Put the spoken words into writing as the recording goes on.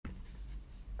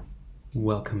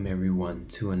Welcome, everyone,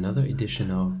 to another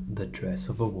edition of the Dress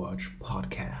of a Watch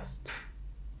podcast.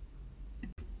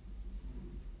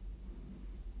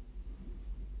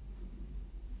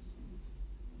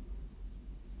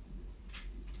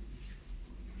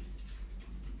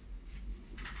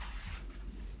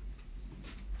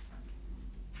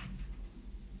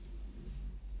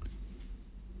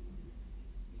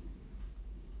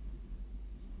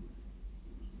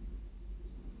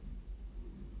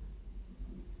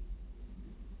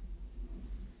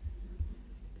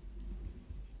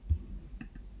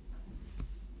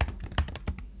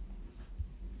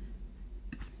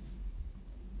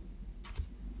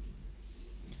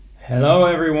 Hello,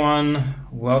 everyone.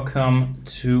 Welcome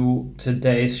to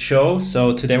today's show.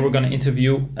 So today we're going to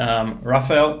interview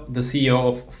Rafael, the CEO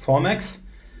of Formex.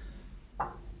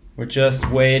 We're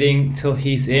just waiting till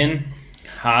he's in.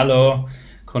 Hallo,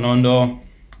 Konondo.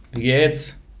 Wie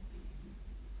geht's?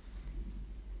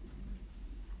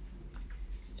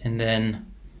 And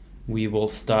then we will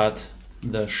start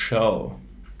the show.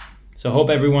 So hope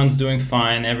everyone's doing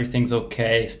fine. Everything's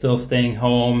okay. Still staying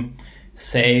home,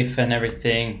 safe and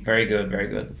everything. Very good, very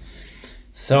good.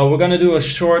 So we're gonna do a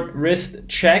short wrist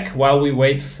check while we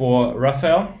wait for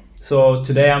Rafael. So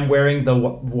today I'm wearing the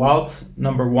Waltz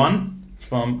number 1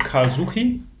 from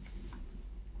Karlsruhe.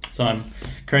 So I'm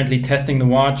currently testing the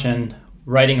watch and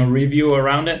writing a review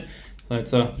around it. So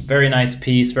it's a very nice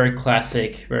piece, very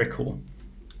classic, very cool.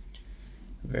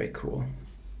 Very cool.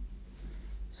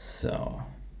 So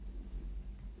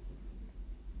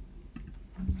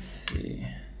let's see.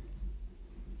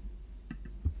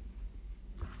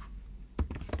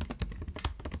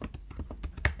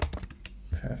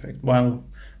 Perfect. Well,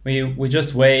 we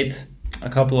just wait a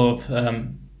couple of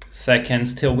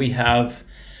seconds till we have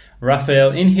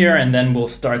Rafael in here, and then we'll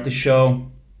start the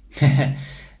show.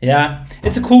 Yeah,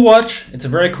 it's a cool watch. It's a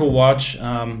very cool watch,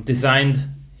 designed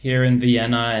here in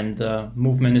Vienna, and the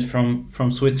movement is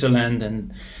from Switzerland,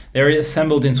 and they're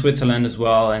assembled in Switzerland as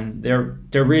well. And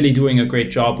they're really doing a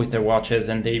great job with their watches,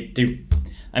 and they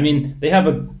have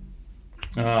a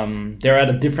they're at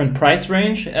a different price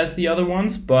range as the other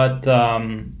ones, but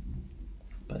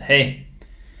hey,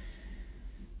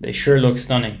 they sure look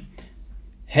stunning.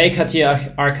 Hey,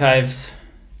 Katia Archives,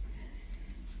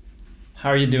 how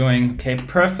are you doing? Okay,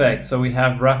 perfect. So we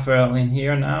have Rafael in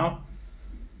here now.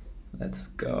 Let's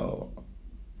go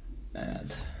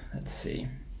and let's see.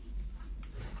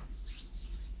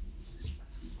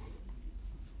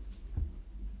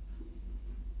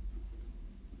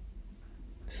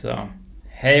 So,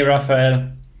 hey,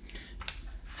 Rafael,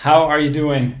 how are you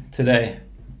doing today?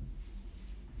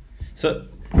 So,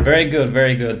 very good,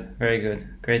 very good, very good.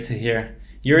 Great to hear.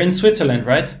 You're in Switzerland,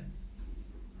 right?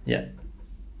 Yeah.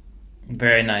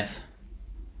 Very nice.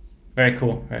 Very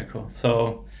cool, very cool.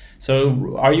 So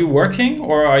are you working,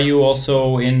 or are you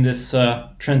also in this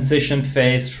transition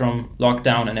phase from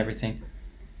lockdown and everything?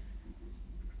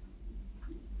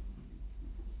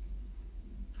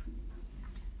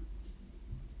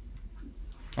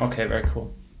 Okay, very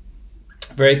cool.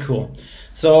 Very cool.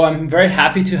 So I'm very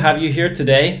happy to have you here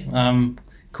today.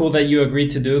 Cool that you agreed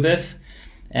to do this.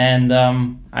 And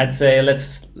I'd say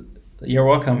you're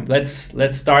welcome. Let's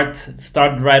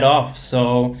start right off.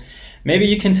 So maybe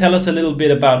you can tell us a little bit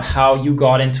about how you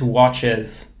got into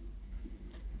watches.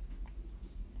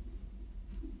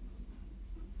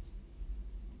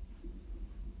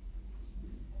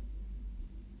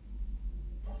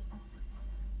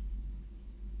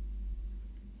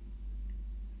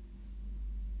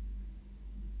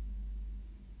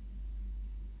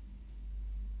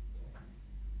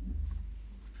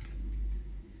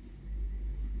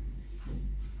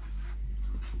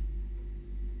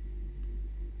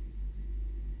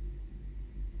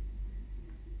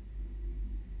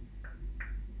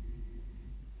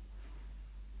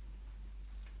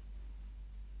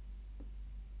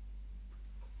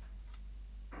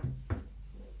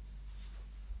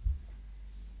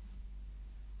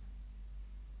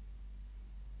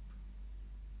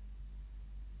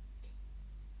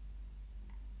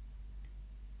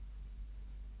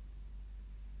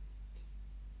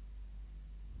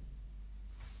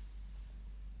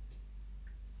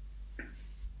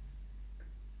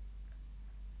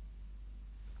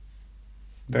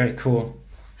 Very cool.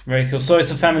 Very cool. So it's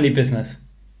a family business.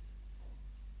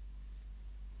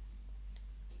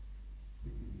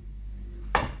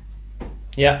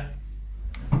 Yeah.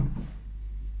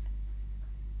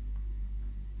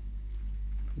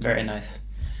 Very nice.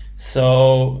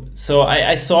 So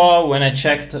I saw when I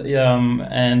checked,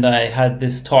 and I had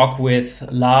this talk with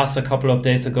Lars a couple of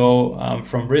days ago,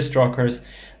 from Wrist Rockers,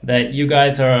 that you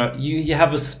guys are you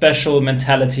have a special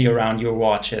mentality around your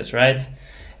watches, right?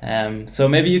 So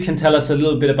maybe you can tell us a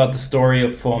little bit about the story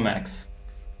of Formex.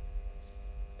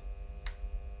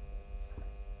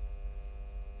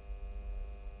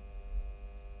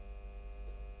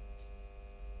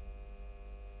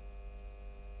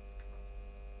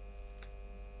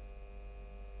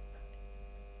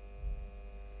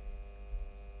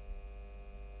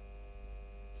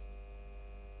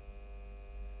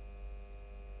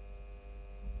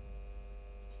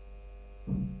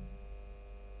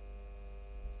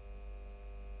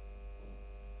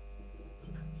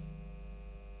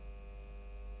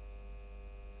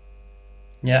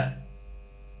 Yeah.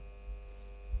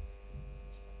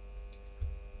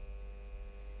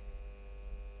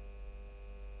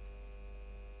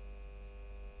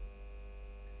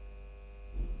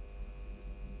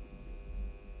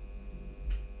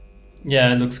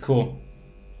 Yeah, it looks cool.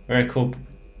 Very cool.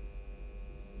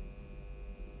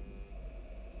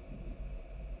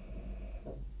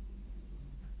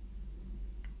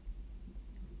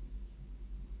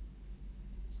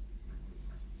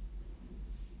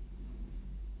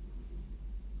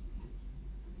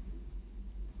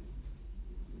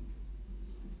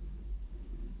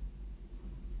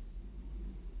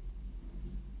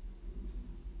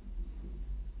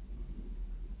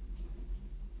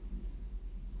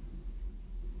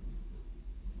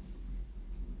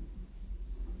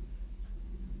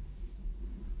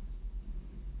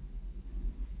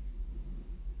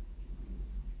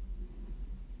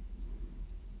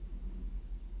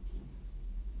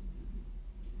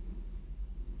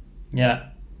 Yeah.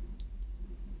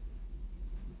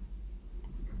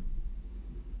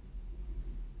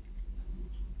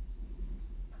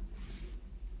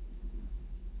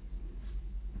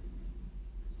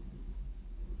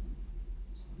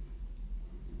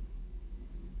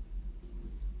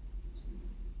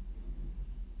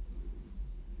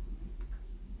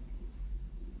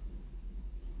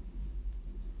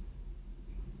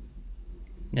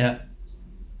 Yeah.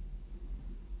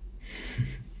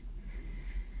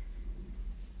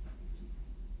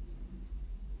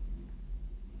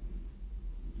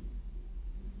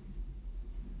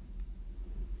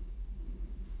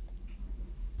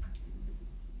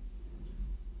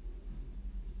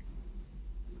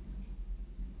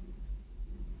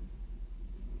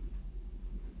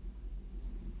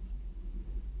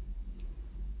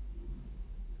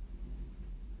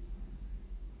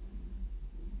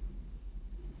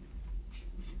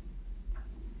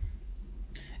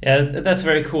 Yeah, that's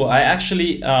very cool. I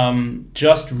actually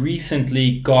just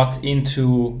recently got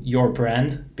into your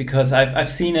brand because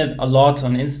I've seen it a lot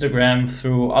on Instagram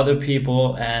through other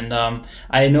people, and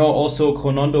I know also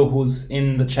Chronondo, who's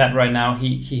in the chat right now.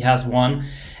 He has one,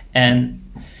 and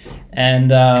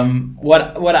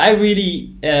what I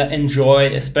really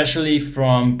enjoy, especially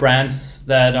from brands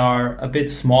that are a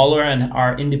bit smaller and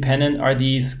are independent, are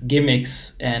these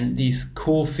gimmicks and these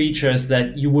cool features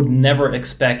that you would never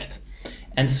expect.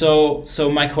 And so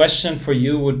my question for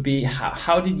you would be,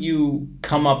 how did you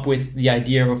come up with the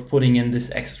idea of putting in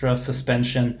this extra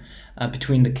suspension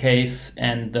between the case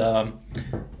and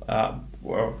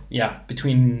or yeah,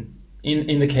 between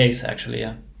in the case actually,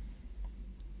 yeah.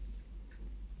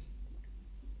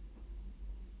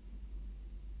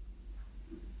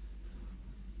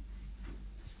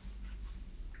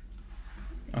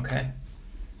 Okay.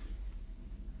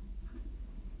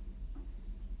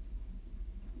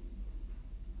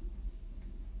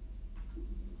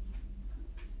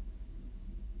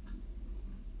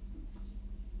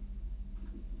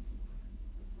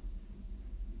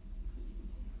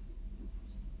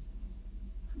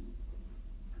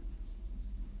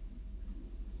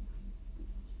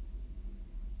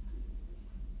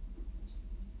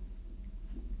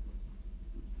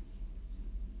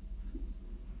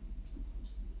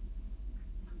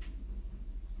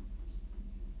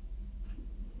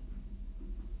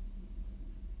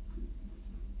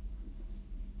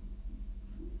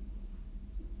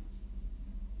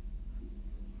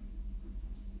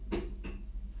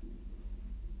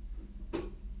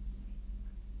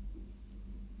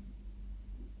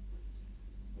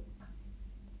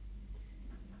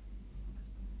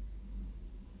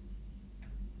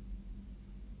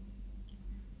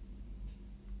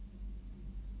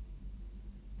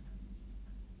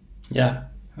 Yeah,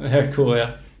 very cool.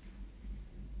 Yeah,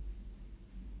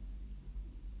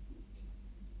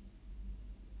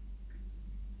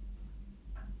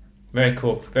 very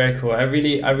cool, very cool. I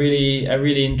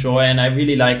really enjoy, and I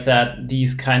really like that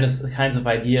these kinds of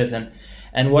ideas,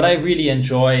 And what I really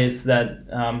enjoy is that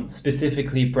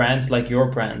specifically brands like your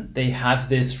brand, they have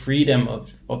this freedom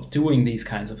of doing these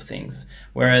kinds of things.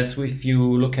 Whereas if you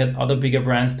look at other bigger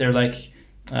brands, they're like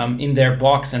in their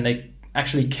box and they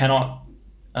actually cannot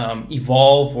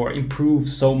evolve or improve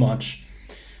so much.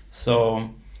 So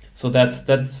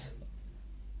that's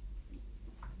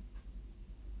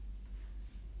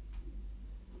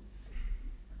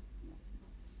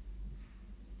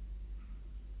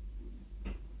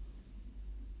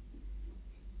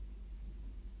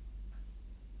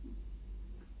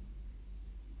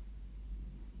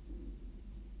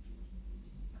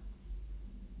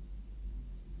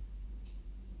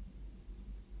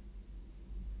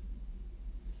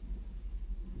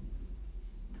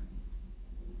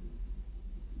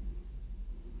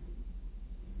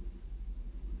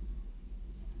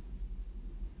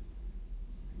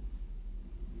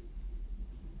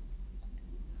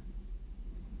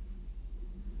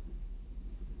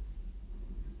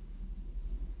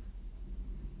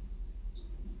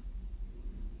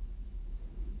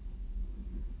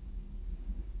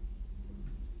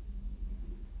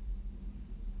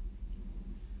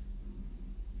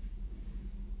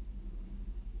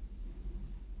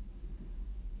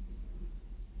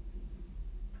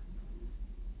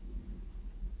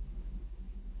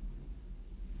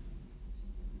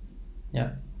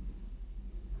yeah.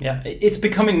 Yeah, it's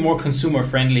becoming more consumer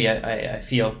friendly, I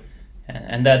feel,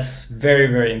 and that's very,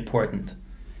 very important.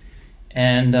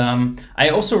 And I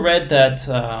also read that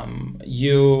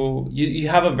you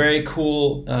have a very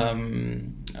cool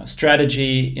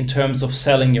strategy in terms of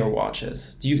selling your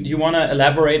watches. Do you want to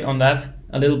elaborate on that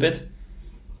a little bit?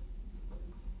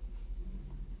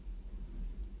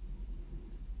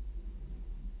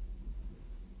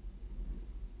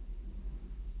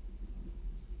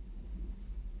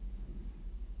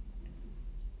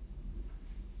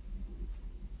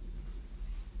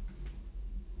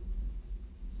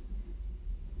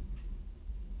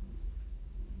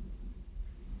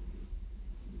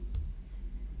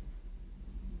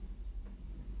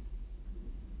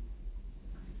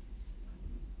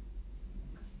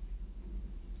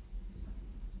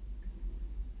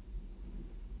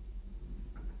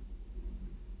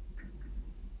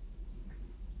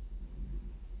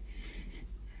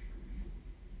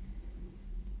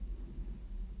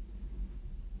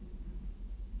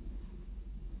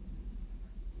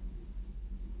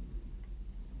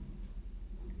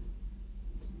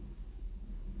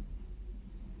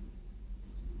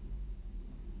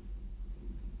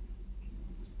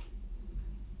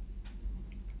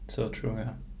 So true,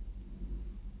 yeah.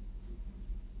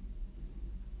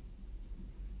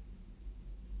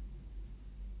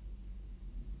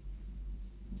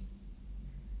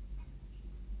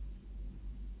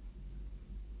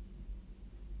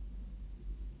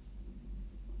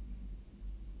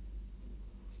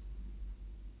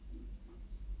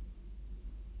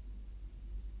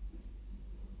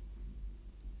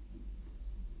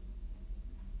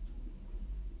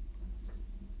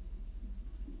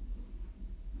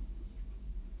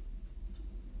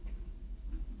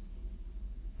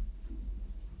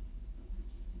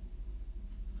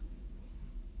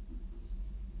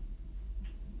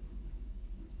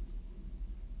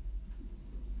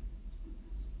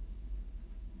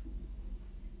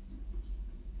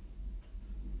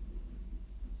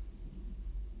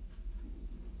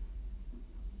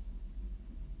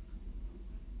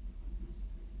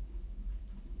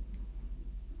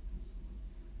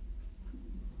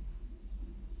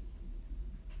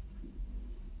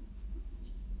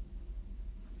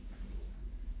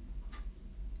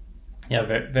 Yeah,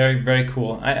 very, very, very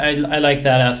cool. I like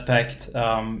that aspect,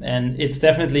 and it's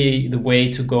definitely the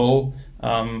way to go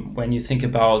when you think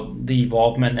about the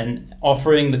involvement and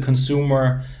offering the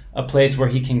consumer a place where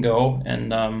he can go.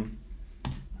 And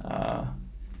uh,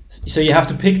 so you have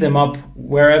to pick them up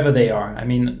wherever they are. I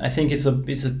mean, I think it's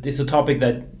a topic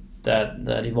that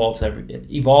evolves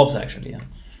it evolves actually. Yeah.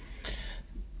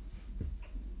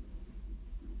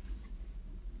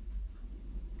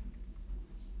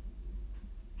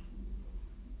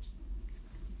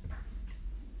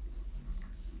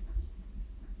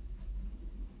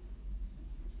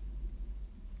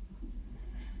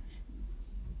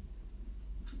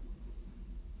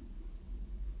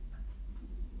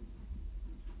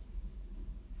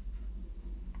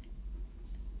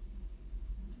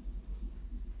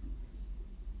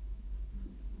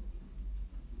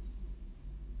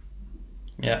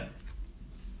 Yeah.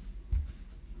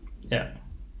 Yeah.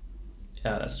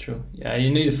 Yeah, that's true. Yeah,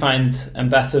 you need to find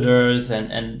ambassadors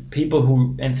and people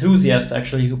who enthusiasts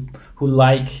actually who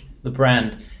like the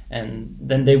brand, and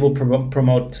then they will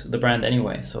promote the brand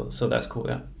anyway. So that's cool.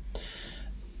 Yeah.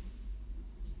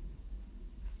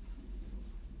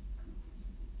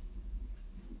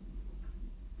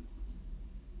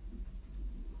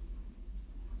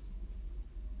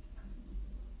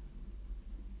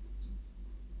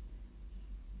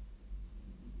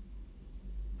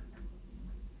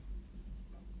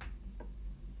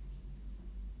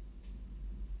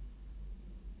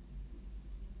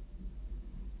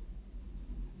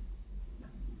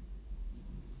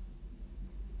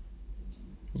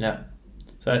 Yeah.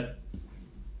 So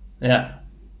yeah,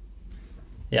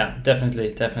 yeah,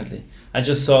 definitely, definitely. I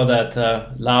just saw that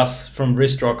Lars from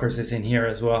Wrist Rockers is in here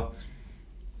as well.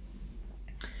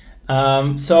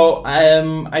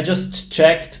 I just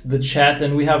checked the chat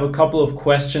and we have a couple of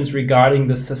questions regarding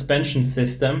the suspension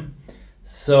system.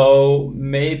 So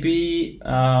maybe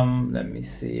let me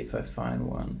see if I find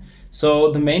one.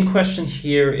 So the main question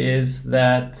here is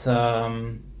that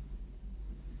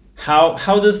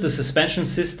how does the suspension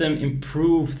system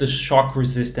improve the shock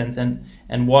resistance,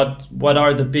 and what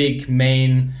are the big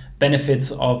main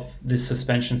benefits of this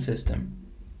suspension system?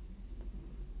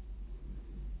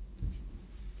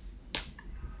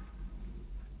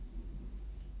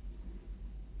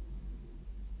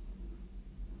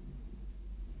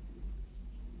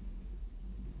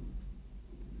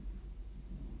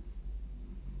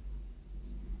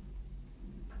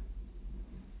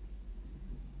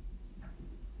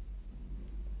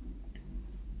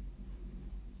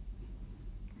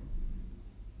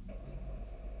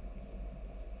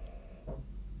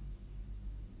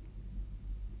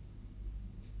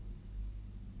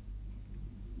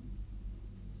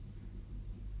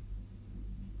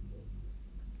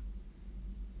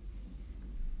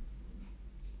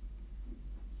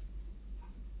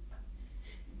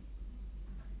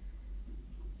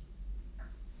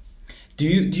 Do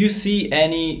you see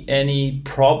any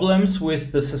problems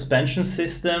with the suspension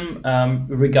system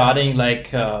regarding like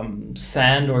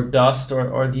sand or dust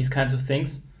or these kinds of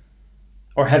things?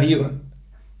 Or have you?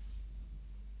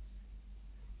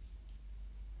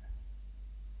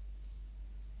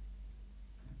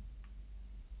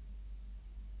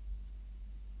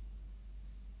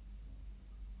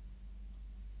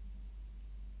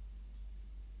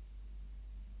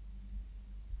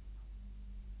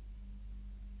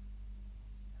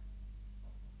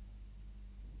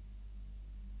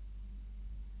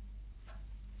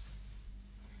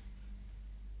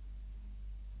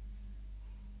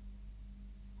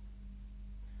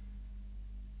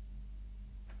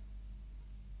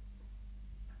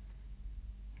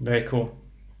 Very cool.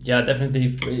 Yeah,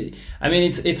 definitely. I mean,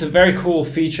 it's a very cool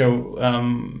feature.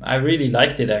 I really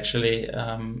liked it actually,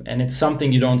 and it's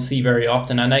something you don't see very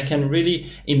often. And I can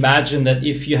really imagine that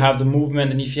if you have the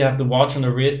movement and if you have the watch on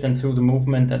the wrist and through the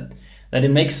movement, that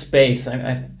it makes space.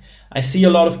 I see a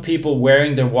lot of people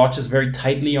wearing their watches very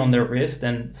tightly on their wrist,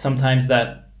 and sometimes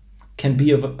that can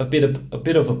be a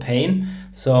bit of a pain.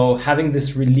 So having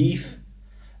this relief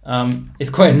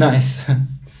is quite nice.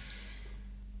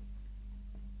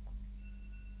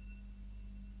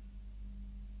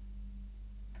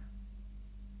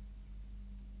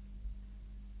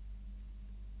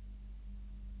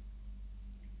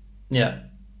 Yeah.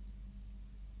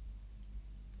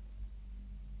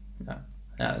 Yeah,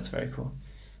 yeah, that's very cool.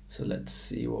 So let's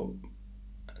see what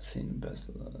seen in best.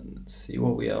 Let's see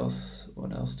what else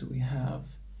do we have?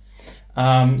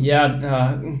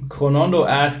 Yeah, Chronondo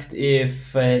asked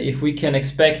if we can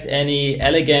expect any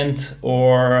elegant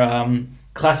or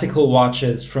classical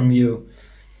watches from you.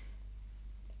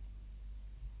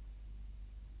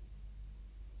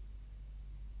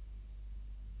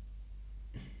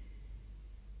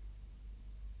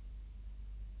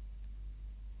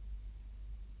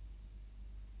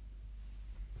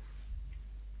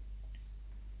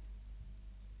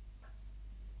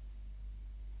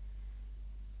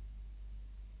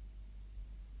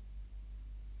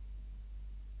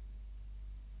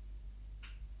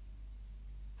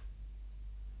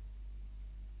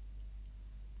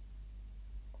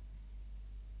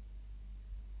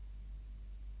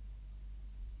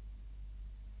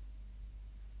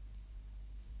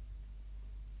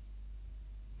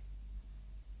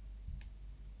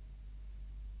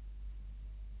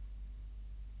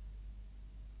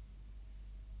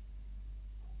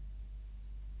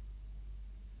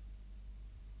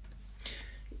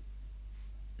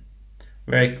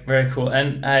 Very, very cool.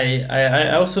 And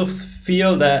I also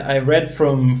feel that I read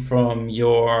from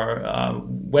your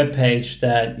webpage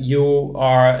that you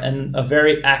are a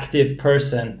very active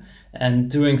person and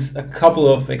doing a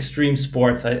couple of extreme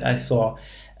sports I saw.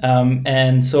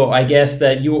 And so I guess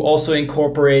that you also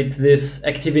incorporate this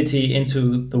activity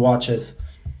into the watches.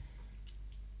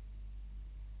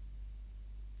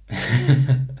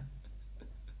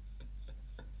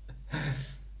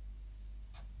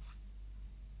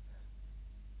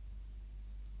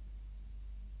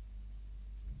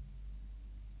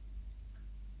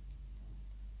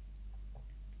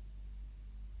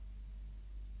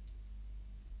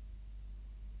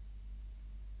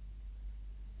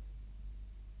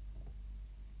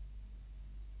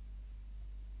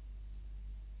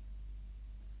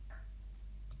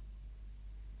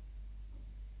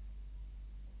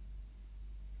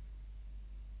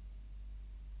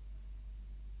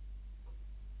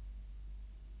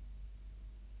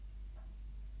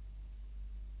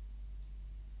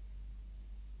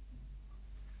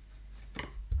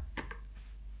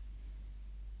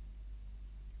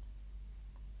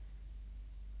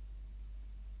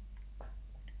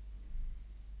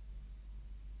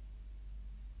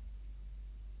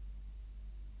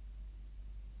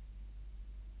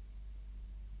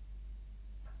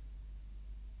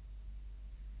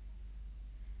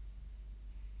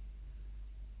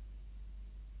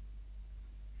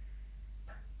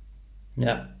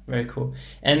 Yeah, very cool.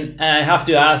 And I have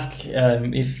to ask,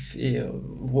 if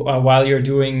while you're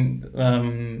doing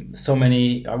so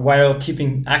many, while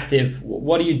keeping active,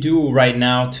 what do you do right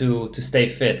now to stay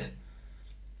fit?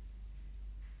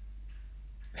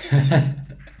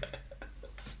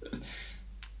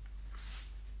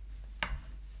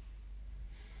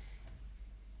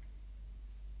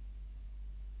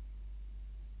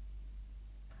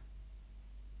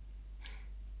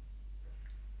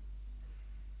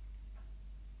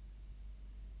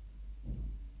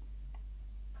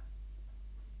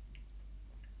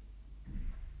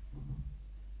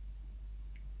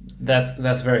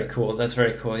 That's very cool. That's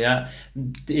very cool. Yeah,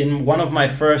 in one of my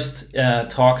first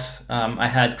talks, I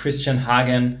had Christian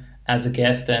Hagen as a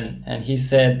guest, and he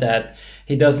said that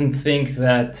he doesn't think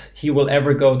that he will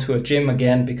ever go to a gym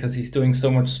again because he's doing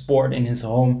so much sport in his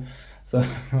home. So,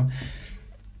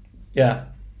 yeah,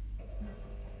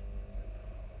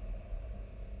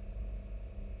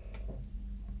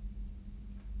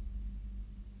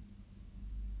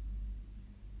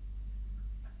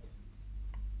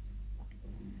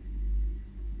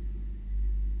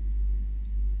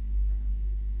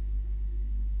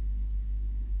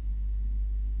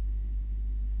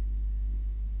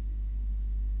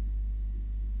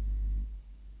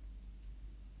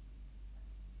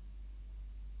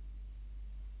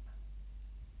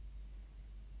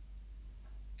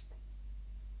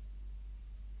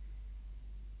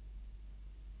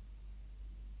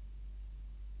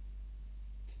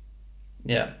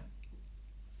 yeah,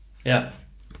 yeah,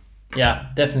 yeah.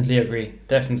 Definitely agree.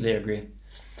 Definitely agree.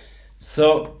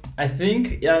 So I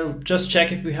think, yeah, I'll just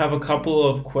check if we have a couple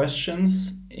of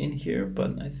questions in here,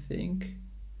 but I think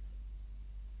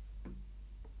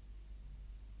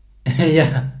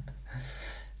yeah.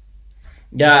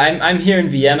 Yeah, I'm here in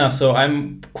Vienna, so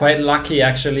I'm quite lucky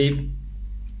actually.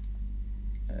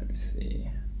 Let me see.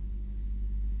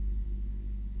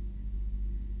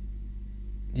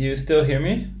 Do you still hear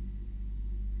me?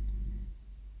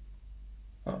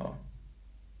 Oh,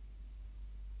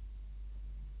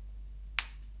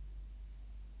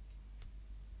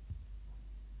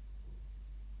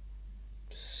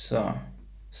 so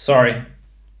sorry.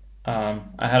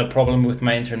 I had a problem with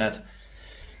my internet.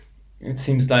 It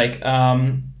seems like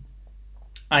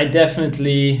I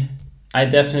definitely, I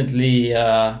definitely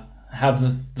have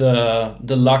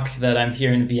the luck that I'm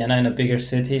here in Vienna in a bigger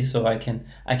city, so I can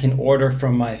order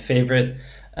from my favorite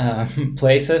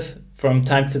places from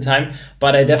time to time.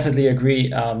 But I definitely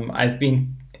agree. I've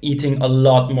been eating a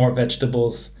lot more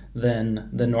vegetables than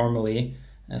normally,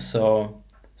 so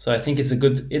I think it's a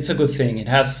good thing. It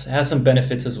has some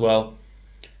benefits as well.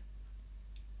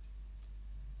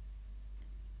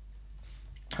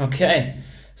 Okay,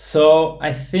 so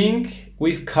I think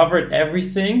we've covered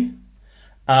everything.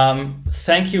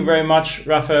 Thank you very much,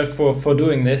 Raphael, for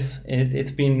doing this.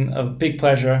 It's been a big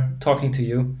pleasure talking to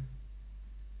you.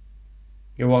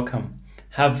 You're welcome.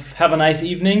 Have a nice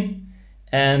evening,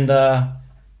 and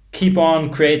keep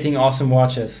on creating awesome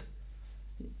watches.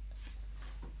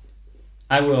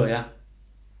 I will, yeah.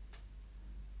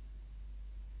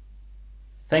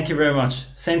 Thank you very much.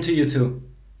 Same to you too.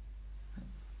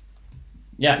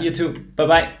 Yeah, you too. Bye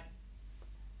bye.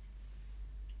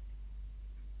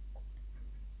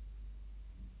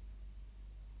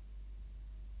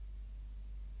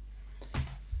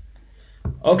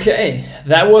 Okay,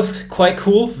 that was quite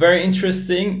cool, very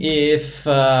interesting. If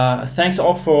thanks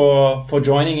all for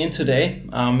joining in today.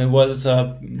 It was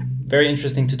very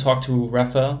interesting to talk to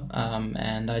Rafael,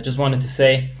 and I just wanted to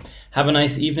say, have a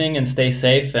nice evening and stay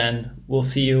safe, and we'll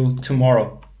see you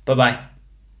tomorrow. Bye bye.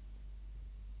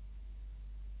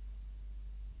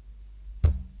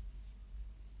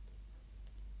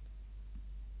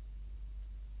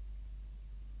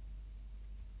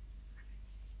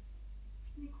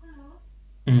 Nikolaus,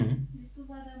 Mhm. wieso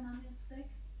war der Mann jetzt weg?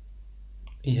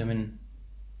 Ich habe ihn,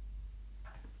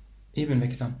 ich bin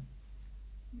weggetan,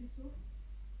 Wieso?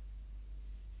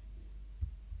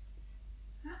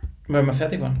 Hä? weil wir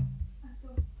fertig waren. Achso.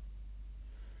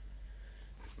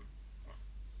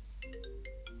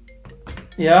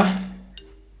 Ja,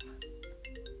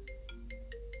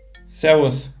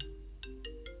 servus.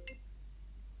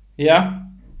 Ja,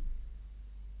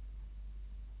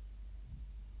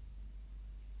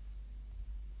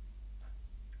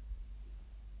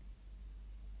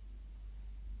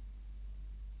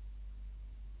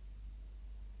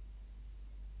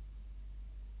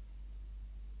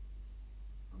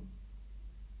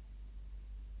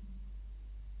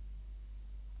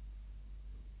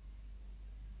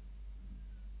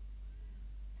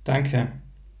 danke.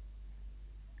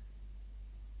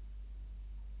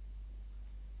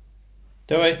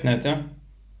 Der war echt nett, ja.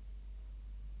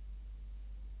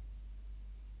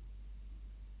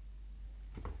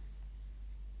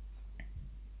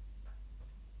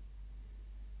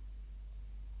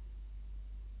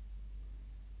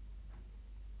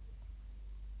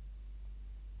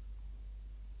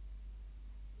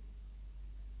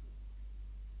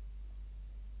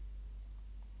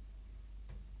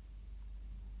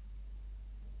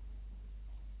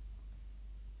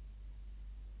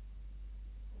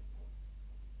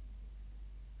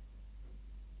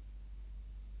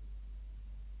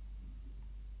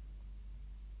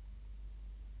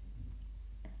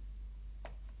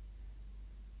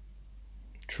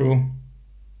 True.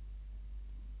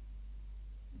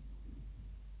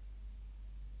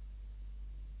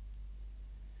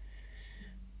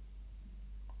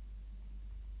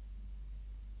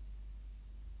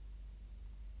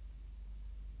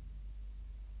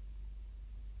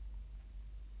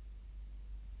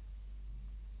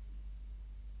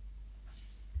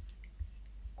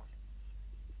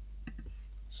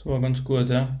 Das war ganz gut,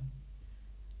 ja.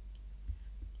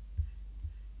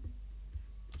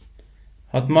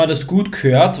 Hat man das gut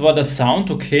gehört? War der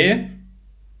Sound okay?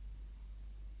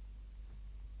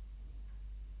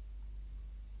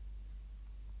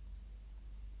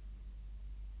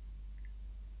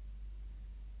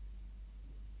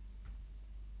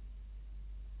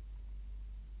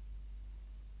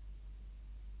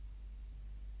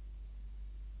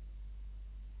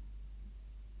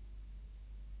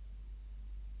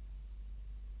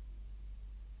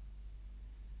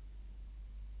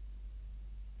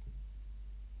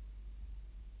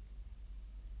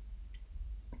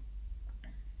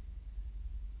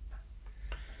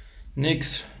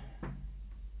 Nix.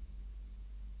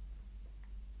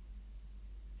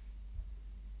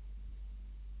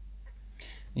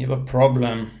 Ich habe ein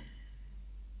Problem.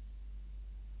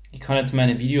 Ich kann jetzt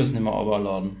meine Videos nicht mehr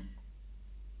runterladen.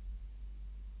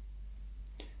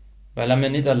 Weil er mir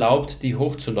nicht erlaubt, die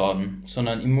hochzuladen,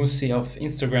 sondern ich muss sie auf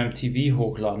Instagram TV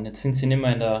hochladen. Jetzt sind sie nicht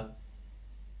mehr in der...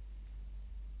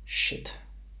 Shit.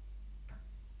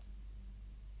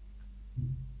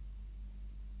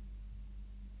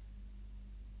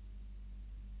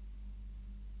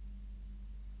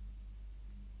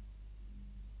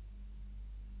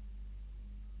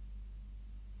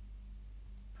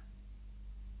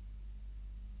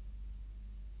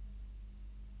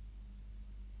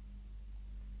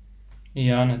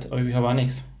 Ja, nicht, aber ich habe auch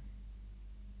nichts.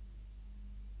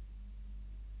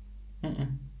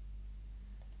 Mhm.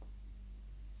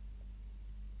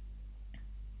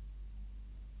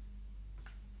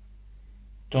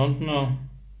 Don't know.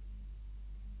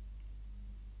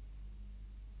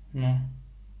 No.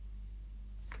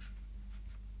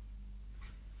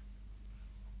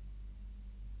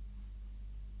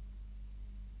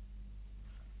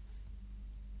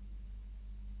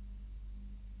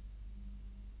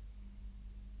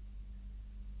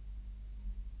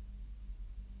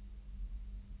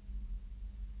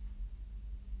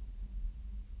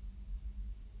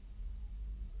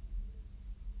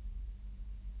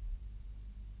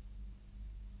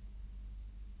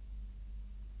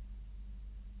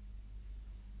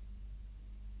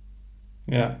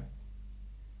 Ja.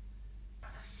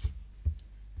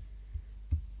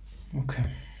 Okay.